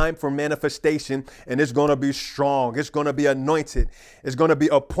be time for manifestation, and it's going to be strong. It's going to be anointed. It's going to be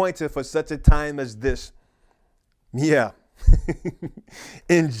appointed for such a time as this. Yeah.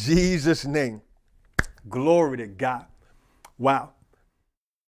 In Jesus' name. Glory to God. Wow.